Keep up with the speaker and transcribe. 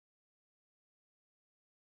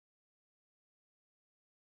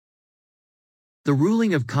The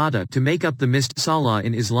ruling of Qadha to make up the missed Salah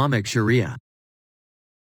in Islamic Shari'ah.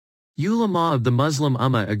 Ulama of the Muslim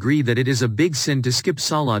Ummah agree that it is a big sin to skip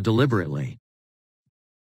Salah deliberately.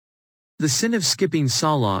 The sin of skipping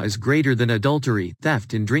Salah is greater than adultery,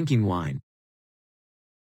 theft and drinking wine.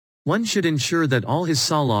 One should ensure that all his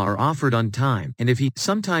Salah are offered on time, and if he,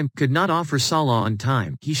 sometime, could not offer Salah on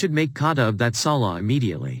time, he should make Qadha of that Salah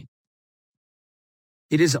immediately.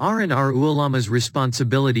 It is our and our ulama's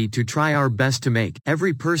responsibility to try our best to make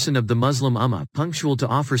every person of the Muslim Ummah punctual to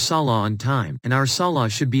offer Salah on time, and our Salah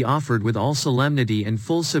should be offered with all solemnity and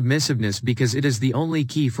full submissiveness because it is the only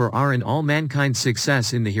key for our and all mankind's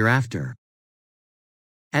success in the hereafter.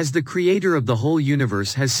 As the Creator of the whole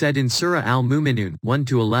universe has said in Surah Al-Mu'minun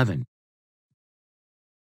 1-11.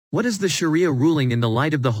 What is the Sharia ruling in the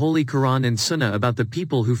light of the Holy Quran and Sunnah about the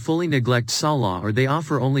people who fully neglect Salah, or they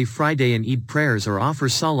offer only Friday and Eid prayers, or offer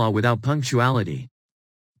Salah without punctuality?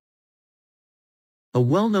 A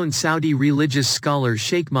well-known Saudi religious scholar,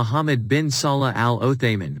 Sheikh Mohammad bin Salah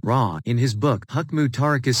al-Uthaymin, in his book Hukmu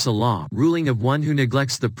Tariqis Salah, ruling of one who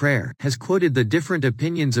neglects the prayer, has quoted the different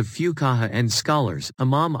opinions of fuqaha and scholars.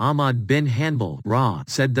 Imam Ahmad bin Hanbal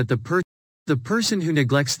said that the person who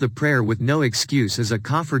neglects the prayer with no excuse is a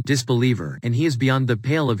kafir disbeliever, and he is beyond the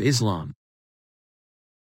pale of Islam.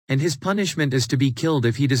 And his punishment is to be killed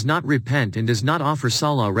if he does not repent and does not offer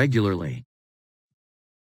Salah regularly.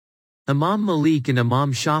 Imam Malik and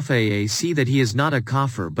Imam Shafi'i see that he is not a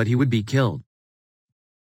kafir but he would be killed.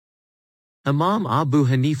 Imam Abu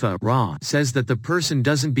Hanifa says that the person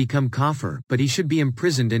doesn't become kafir but he should be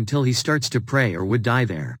imprisoned until he starts to pray or would die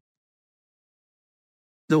there.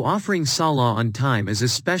 Though offering Salah on time is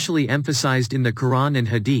especially emphasized in the Quran and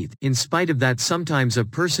Hadith, in spite of that sometimes a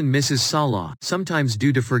person misses Salah, sometimes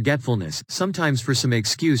due to forgetfulness, sometimes for some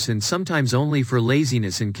excuse and sometimes only for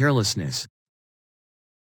laziness and carelessness.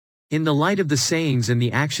 In the light of the sayings and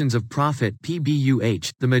the actions of Prophet Pbuh,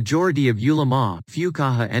 the majority of ulama,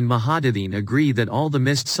 fuqaha and muhaddithin agree that all the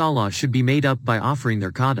missed Salah should be made up by offering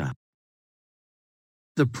their Qadha.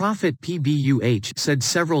 The Prophet Pbuh said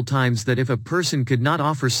several times that if a person could not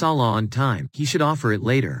offer Salah on time, he should offer it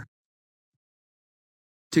later.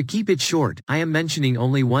 To keep it short, I am mentioning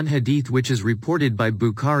only one hadith which is reported by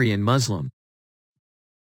Bukhari and Muslim.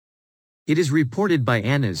 It is reported by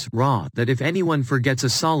Anas that if anyone forgets a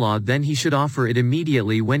Salah then he should offer it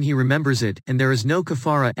immediately when he remembers it, and there is no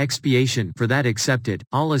kafara expiation for that except it.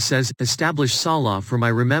 Allah says, "Establish Salah for my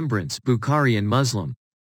remembrance." Bukhari and Muslim.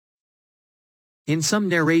 In some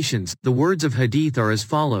narrations, the words of hadith are as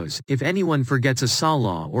follows: if anyone forgets a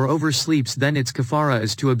Salah or oversleeps then its kafara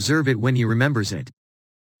is to observe it when he remembers it.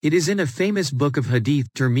 It is in a famous book of hadith,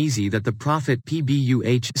 Tirmizi, that the Prophet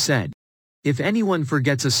Pbuh said, if anyone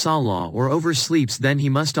forgets a Salah or oversleeps then he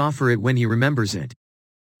must offer it when he remembers it.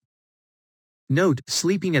 Note,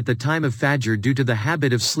 sleeping at the time of Fajr due to the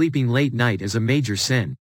habit of sleeping late night is a major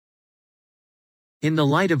sin. In the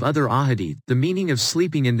light of other ahadith, the meaning of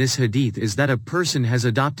sleeping in this hadith is that a person has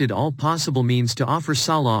adopted all possible means to offer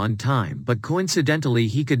Salah on time but coincidentally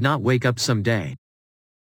he could not wake up some day.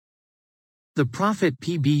 The Prophet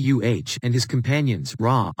Pbuh and his companions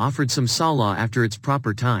offered some Salah after its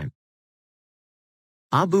proper time.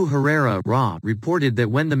 Abu Hurairah reported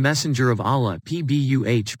that when the Messenger of Allah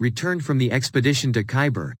Pbuh returned from the expedition to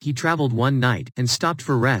Khyber, he traveled one night, and stopped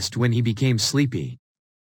for rest when he became sleepy.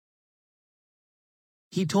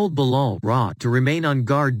 He told Bilal to remain on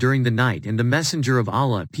guard during the night, and the Messenger of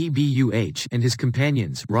Allah Pbuh and his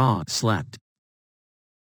companions slept.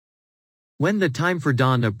 When the time for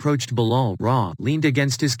dawn approached, Bilal leaned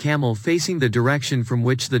against his camel facing the direction from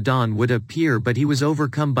which the dawn would appear, but he was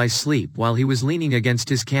overcome by sleep while he was leaning against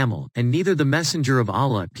his camel, and neither the Messenger of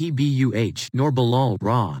Allah Pbuh nor Bilal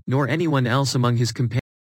nor anyone else among his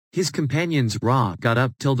companions got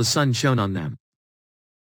up till the sun shone on them.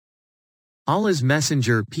 Allah's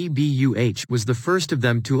Messenger Pbuh was the first of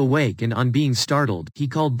them to awake, and on being startled, he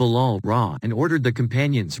called Bilal and ordered the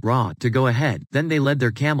companions to go ahead, then they led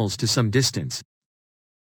their camels to some distance.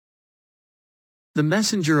 The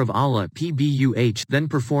Messenger of Allah Pbuh then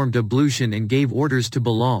performed ablution and gave orders to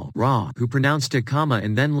Bilal who pronounced Iqama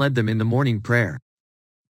and then led them in the morning prayer.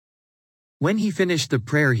 When he finished the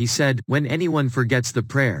prayer he said, when anyone forgets the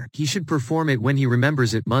prayer, he should perform it when he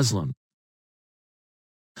remembers it. Muslim.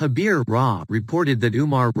 Habir reported that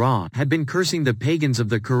Umar had been cursing the pagans of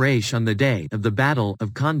the Quraysh on the day of the Battle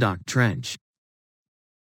of Khandaq Trench.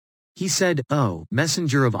 He said, "O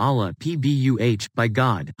Messenger of Allah Pbuh, by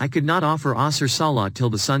God, I could not offer Asr Salah till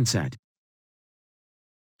the sunset."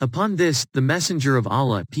 Upon this, the Messenger of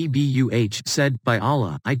Allah Pbuh said, "By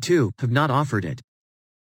Allah, I too have not offered it."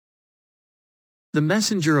 The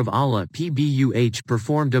Messenger of Allah PBUH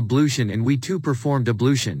performed ablution and we too performed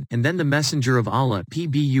ablution, and then the Messenger of Allah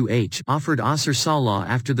PBUH offered Asr Salah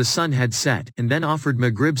after the sun had set, and then offered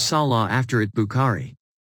Maghrib Salah after it. Bukhari.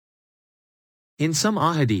 In some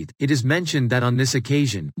ahadith, it is mentioned that on this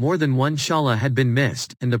occasion, more than one Salah had been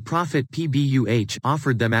missed, and the Prophet PBUH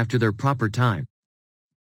offered them after their proper time.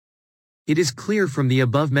 It is clear from the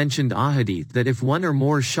above-mentioned ahadith that if one or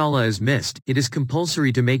more Salah is missed, it is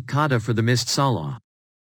compulsory to make Qadha for the missed Salah.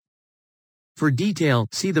 For detail,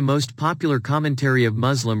 see the most popular commentary of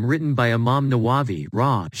Muslim written by Imam Nawawi,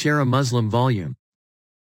 Shari'ah Muslim Volume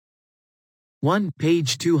 1,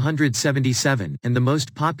 page 277, and the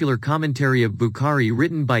most popular commentary of Bukhari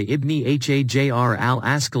written by Ibn Hajr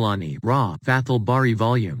al-Asqalani, Fathul Bari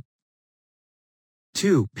Volume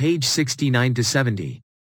 2, page 69-70.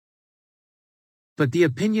 But the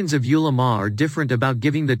opinions of ulama are different about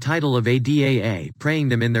giving the title of Adaa, praying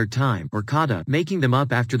them in their time, or Qadha, making them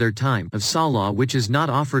up after their time, of Salah which is not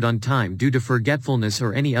offered on time due to forgetfulness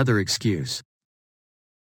or any other excuse.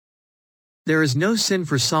 There is no sin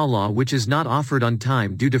for Salah which is not offered on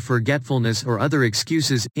time due to forgetfulness or other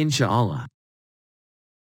excuses, inshaAllah.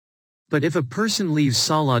 But if a person leaves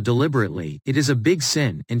Salah deliberately, it is a big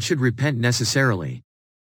sin, and should repent necessarily.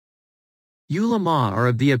 Ulama are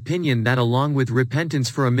of the opinion that along with repentance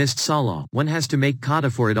for a missed Salah, one has to make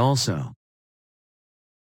Qadha for it also.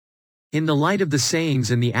 In the light of the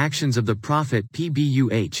sayings and the actions of the Prophet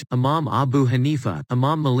PBUH, Imam Abu Hanifa,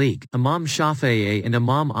 Imam Malik, Imam Shafi'i and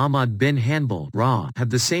Imam Ahmad bin Hanbal have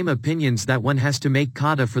the same opinions that one has to make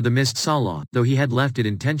Qadha for the missed Salah, though he had left it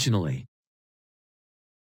intentionally.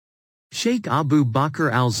 Sheikh Abu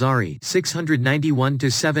Bakr al-Zari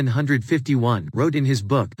 (691–751) wrote in his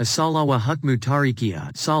book As-Salah wa Hukmu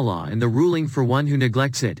Tarikiha, Salah and the ruling for one who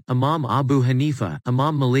neglects it. Imam Abu Hanifa,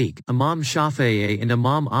 Imam Malik, Imam Shafi'i and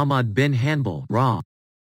Imam Ahmad bin Hanbal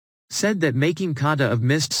said that making Qadha of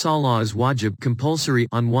missed Salah is wajib, compulsory,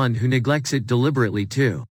 on one who neglects it deliberately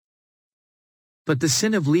too. But the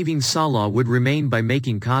sin of leaving Salah would remain by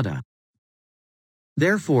making Qadha.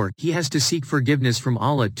 Therefore, he has to seek forgiveness from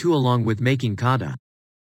Allah too along with making Qadha.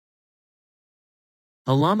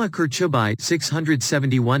 Allama Qurtubi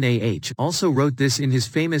 671 AH also wrote this in his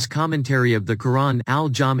famous commentary of the Quran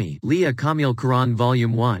Al-Jami Li'a Kamil Quran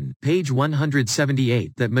Volume 1, page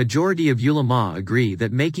 178 that majority of ulama agree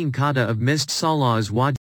that making Qadha of missed Salah is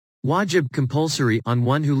wajib, compulsory, on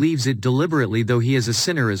one who leaves it deliberately though he is a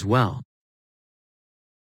sinner as well.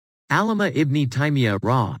 Allama Ibn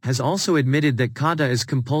Taymiyyah has also admitted that Qadha is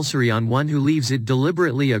compulsory on one who leaves it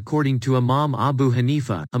deliberately according to Imam Abu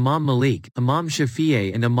Hanifa, Imam Malik, Imam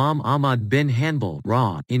Shafi'i and Imam Ahmad bin Hanbal.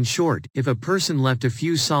 In short, if a person left a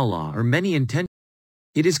few Salah or many intentions,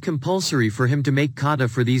 it is compulsory for him to make Qadha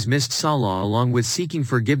for these missed Salah along with seeking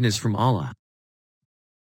forgiveness from Allah.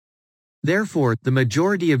 Therefore, the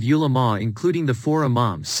majority of ulama including the four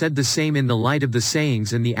imams said the same in the light of the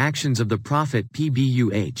sayings and the actions of the Prophet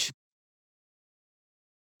PBUH.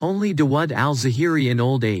 Only Dawud al-Zahiri in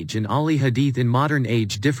old age and Ali Hadith in modern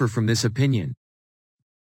age differ from this opinion.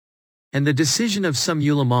 And the decision of some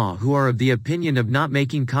ulama who are of the opinion of not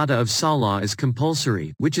making Qadha of Salah as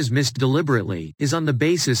compulsory, which is missed deliberately, is on the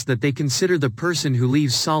basis that they consider the person who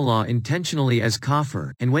leaves Salah intentionally as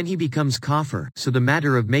kafir, and when he becomes kafir, so the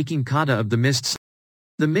matter of making Qadha of the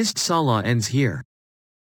missed Salah ends here.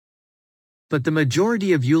 But the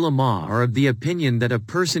majority of ulama are of the opinion that a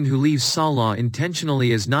person who leaves Salah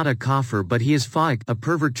intentionally is not a kafir but he is fa'ik, a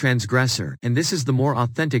pervert transgressor, and this is the more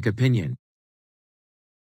authentic opinion.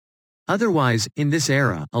 Otherwise, in this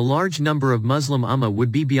era, a large number of Muslim ummah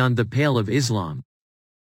would be beyond the pale of Islam.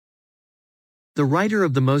 The writer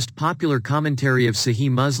of the most popular commentary of Sahih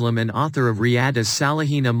Muslim and author of Riyadh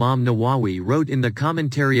as-Salihin Imam Nawawi wrote in the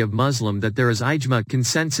commentary of Muslim that there is ijma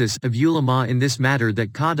consensus of ulama in this matter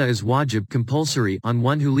that Qadha is wajib compulsory on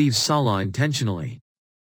one who leaves Salah intentionally.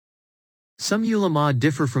 Some ulama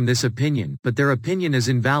differ from this opinion, but their opinion is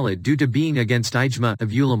invalid due to being against ijma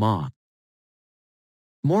of ulama.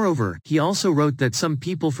 Moreover, he also wrote that some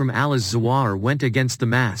people from al-Zawar went against the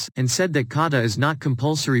mass, and said that Qadha is not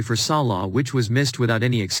compulsory for Salah which was missed without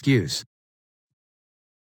any excuse.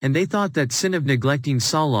 And they thought that sin of neglecting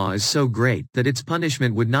Salah is so great that its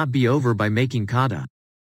punishment would not be over by making Qadha.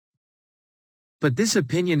 But this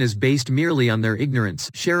opinion is based merely on their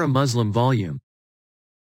ignorance. Shari'ah Muslim Volume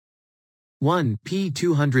 1, p.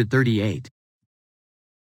 238.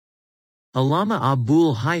 Allama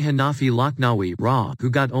Abul Hayy Hanafi Lakhnawi who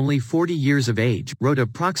got only 40 years of age, wrote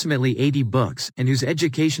approximately 80 books, and whose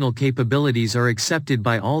educational capabilities are accepted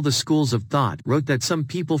by all the schools of thought, wrote that some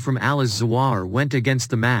people from al-Zawar went against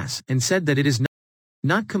the mass, and said that it is not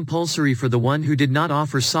Not compulsory for the one who did not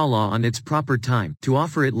offer Salah on its proper time, to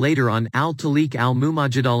offer it later on. Al-Taliq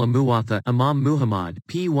al-Mumajid al-Muwatha, Imam Muhammad,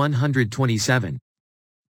 p. 127.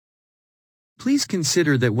 Please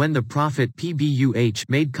consider that when the Prophet Pbuh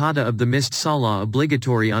made Qadha of the missed Salah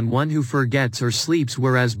obligatory on one who forgets or sleeps,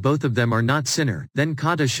 whereas both of them are not sinner, then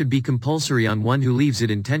Qadha should be compulsory on one who leaves it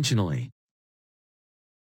intentionally.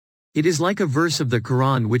 It is like a verse of the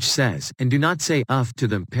Quran which says, "And do not say uff to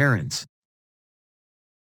them, parents."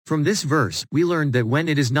 From this verse, we learned that when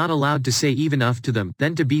it is not allowed to say even uff to them,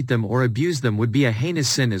 then to beat them or abuse them would be a heinous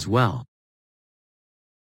sin as well.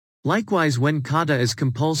 Likewise, when Qadha is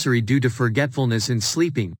compulsory due to forgetfulness and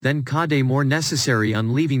sleeping, then Qadha more necessary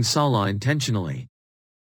on leaving Salah intentionally.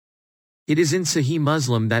 It is in Sahih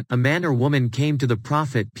Muslim that a man or woman came to the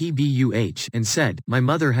Prophet Pbuh and said, "My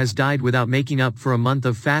mother has died without making up for a month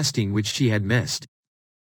of fasting which she had missed.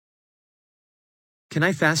 Can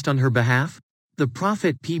I fast on her behalf?" The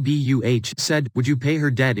Prophet Pbuh said, "Would you pay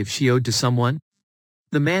her debt if she owed to someone?"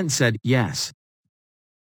 The man said, "Yes."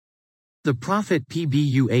 The Prophet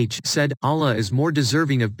Pbuh said, "Allah is more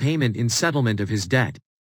deserving of payment in settlement of his debt."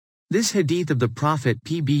 This hadith of the Prophet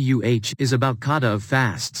Pbuh is about Qadha of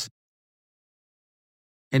fasts.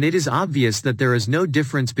 And it is obvious that there is no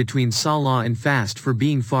difference between Salah and fast for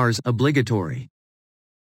being farz obligatory.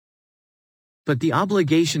 But the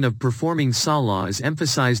obligation of performing Salah is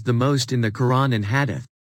emphasized the most in the Quran and Hadith.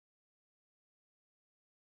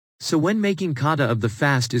 So when making Qadha of the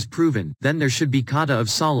fast is proven, then there should be Qadha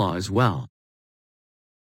of Salah as well.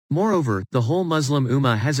 Moreover, the whole Muslim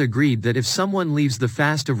Ummah has agreed that if someone leaves the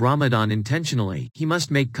fast of Ramadan intentionally, he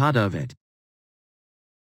must make Qadha of it.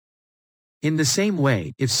 In the same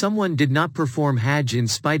way, if someone did not perform Hajj in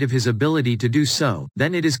spite of his ability to do so,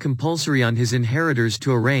 then it is compulsory on his inheritors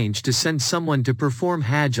to arrange to send someone to perform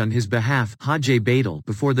Hajj on his behalf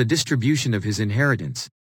before the distribution of his inheritance.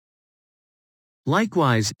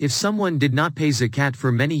 Likewise, if someone did not pay zakat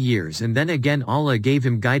for many years and then again Allah gave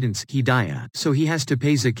him guidance hidayah, so he has to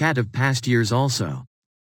pay zakat of past years also.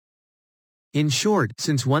 In short,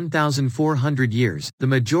 since 1400 years, the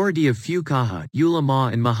majority of fuqaha, ulama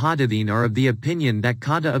and muhaddithin are of the opinion that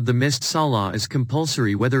Qadha of the missed Salah is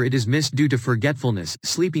compulsory whether it is missed due to forgetfulness,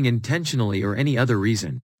 sleeping intentionally or any other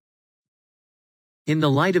reason. In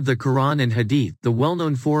the light of the Quran and Hadith, the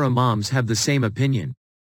well-known four Imams have the same opinion.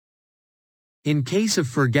 In case of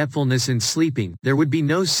forgetfulness and sleeping, there would be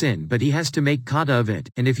no sin, but he has to make Qadha of it,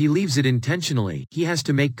 and if he leaves it intentionally, he has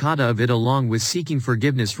to make Qadha of it along with seeking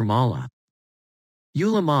forgiveness from Allah.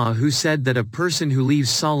 Ulama who said that a person who leaves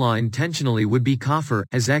Salah intentionally would be kafir,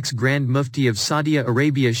 as ex-Grand Mufti of Saudi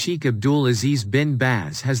Arabia Sheikh Abdul Aziz bin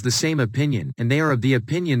Baz has the same opinion, and they are of the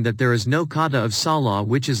opinion that there is no Qadha of Salah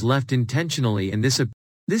which is left intentionally, and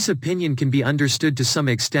this opinion can be understood to some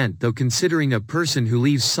extent, though considering a person who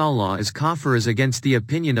leaves Salah as kafir is against the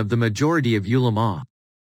opinion of the majority of ulama.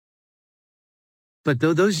 But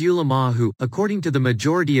though those ulama who, according to the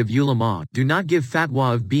majority of ulama, do not give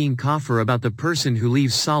fatwa of being kafir about the person who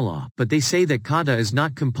leaves Salah, but they say that Qadha is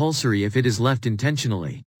not compulsory if it is left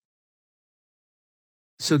intentionally.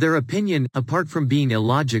 So their opinion, apart from being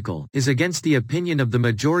illogical, is against the opinion of the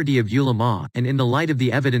majority of ulama, and in the light of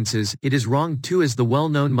the evidences, it is wrong too, as the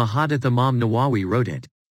well-known Muhaddith Imam Nawawi wrote it.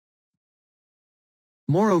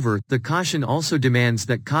 Moreover, the caution also demands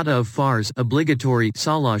that Qadha of farz obligatory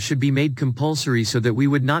Salah should be made compulsory so that we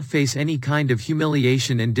would not face any kind of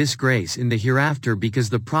humiliation and disgrace in the hereafter, because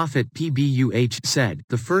the Prophet Pbuh said,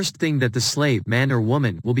 "The first thing that the slave, man or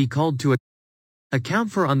woman, will be called to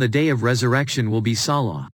account for on the day of resurrection will be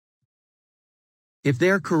Salah. If they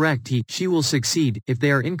are correct she will succeed, if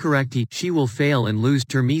they are incorrect she will fail and lose."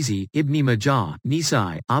 Tirmizi, Ibn Majah,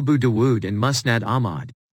 Nisai, Abu Dawud and Musnad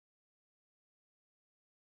Ahmad.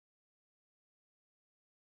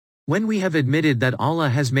 When we have admitted that Allah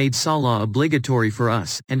has made Salah obligatory for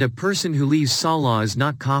us, and a person who leaves Salah is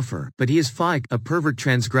not kafir, but he is faiq, a pervert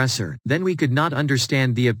transgressor, then we could not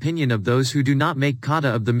understand the opinion of those who do not make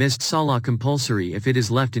Qadha of the missed Salah compulsory if it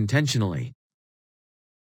is left intentionally.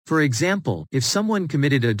 For example, if someone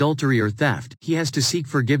committed adultery or theft, he has to seek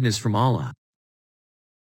forgiveness from Allah.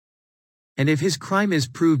 And if his crime is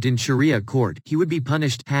proved in Shari'ah court, he would be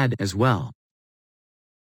punished had as well.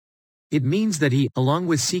 It means that he, along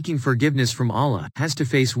with seeking forgiveness from Allah, has to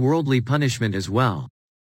face worldly punishment as well.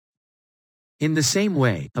 In the same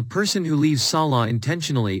way, a person who leaves Salah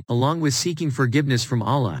intentionally, along with seeking forgiveness from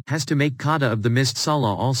Allah, has to make Qadha of the missed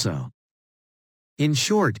Salah also. In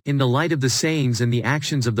short, in the light of the sayings and the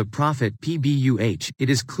actions of the Prophet Pbuh, it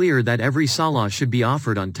is clear that every Salah should be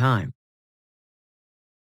offered on time.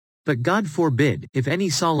 But God forbid, if any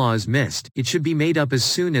salah is missed, it should be made up as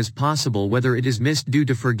soon as possible, whether it is missed due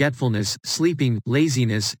to forgetfulness, sleeping,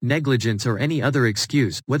 laziness, negligence or any other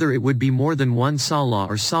excuse, whether it would be more than one salah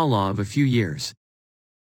or salah of a few years.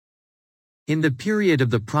 In the period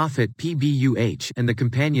of the Prophet PBUH and the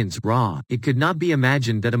companions Ra, it could not be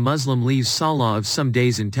imagined that a Muslim leaves salah of some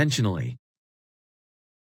days intentionally.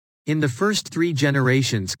 In the first 3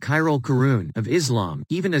 generations Khairul Qurun of Islam,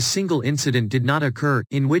 even a single incident did not occur,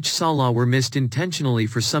 in which salah were missed intentionally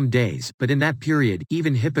for some days, but in that period,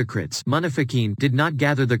 even hypocrites munafiqeen did not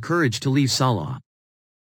gather the courage to leave salah.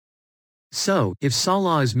 So, if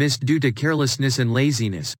salah is missed due to carelessness and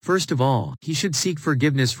laziness, first of all, he should seek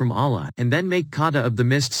forgiveness from Allah, and then make qada of the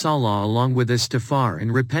missed salah along with istighfar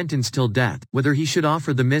and repentance till death, whether he should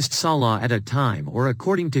offer the missed salah at a time or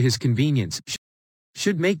according to his convenience,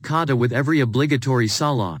 should make qada with every obligatory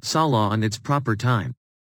salah on its proper time.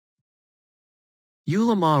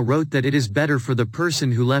 Ulama wrote that it is better for the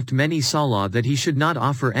person who left many salah that he should not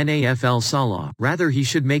offer nafl salah, rather he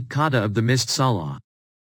should make qada of the missed salah.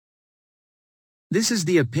 This is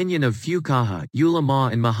the opinion of fuqaha, ulama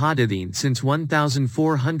and muhaddithin since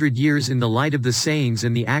 1400 years in the light of the sayings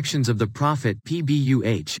and the actions of the Prophet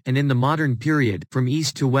PBUH, and in the modern period, from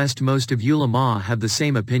east to west most of ulama have the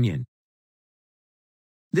same opinion.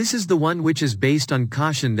 This is the one which is based on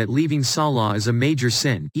caution that leaving salah is a major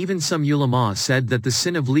sin. Even some ulama said that the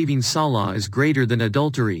sin of leaving salah is greater than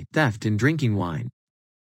adultery, theft and drinking wine.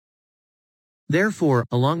 Therefore,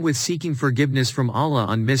 along with seeking forgiveness from Allah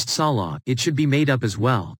on missed salah, it should be made up as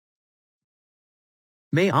well.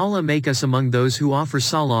 May Allah make us among those who offer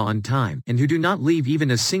salah on time, and who do not leave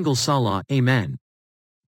even a single salah. Amen.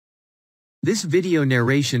 This video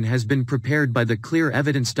narration has been prepared by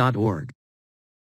theclearevidence.org.